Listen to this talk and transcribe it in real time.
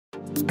Hi!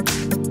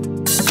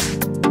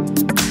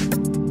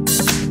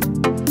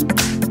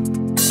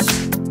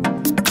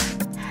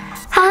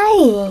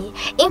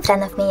 In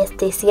front of me is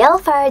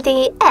TCL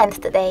 30, and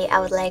today I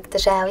would like to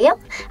show you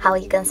how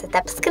you can set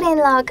up screen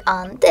lock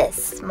on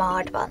this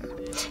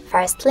smartphone.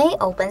 Firstly,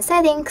 open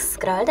Settings,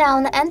 scroll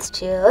down and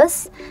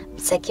choose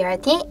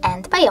Security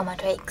and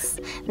Biometrics.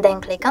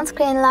 Then click on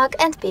Screen Lock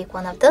and pick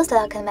one of those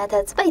login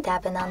methods by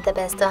tapping on the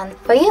best one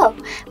for you,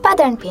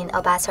 pattern, PIN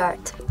or password.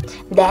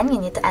 Then you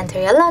need to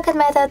enter your login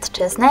method,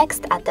 choose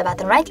Next at the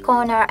bottom right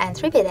corner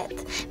and repeat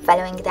it.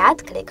 Following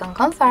that, click on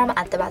Confirm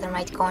at the bottom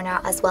right corner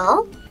as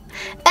well,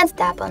 and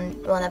tap on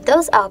one of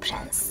those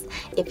options.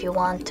 If you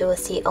want to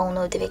see all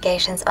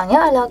notifications on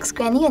your lock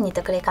screen, you need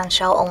to click on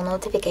Show All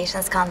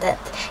Notifications Content.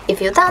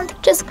 If you don't,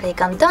 just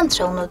click on Don't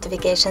Show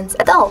Notifications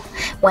at all.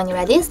 When you're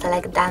ready,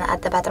 select Done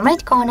at the bottom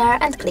right corner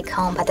and click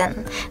Home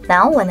button.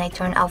 Now, when I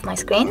turn off my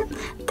screen,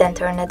 then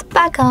turn it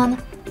back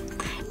on.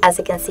 As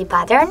you can see,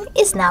 pattern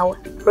is now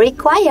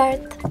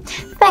required.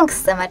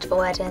 Thanks so much for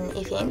watching.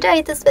 If you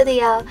enjoyed this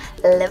video,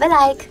 leave a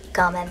like,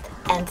 comment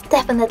and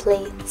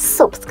definitely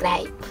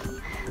subscribe.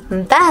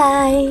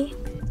 Bye!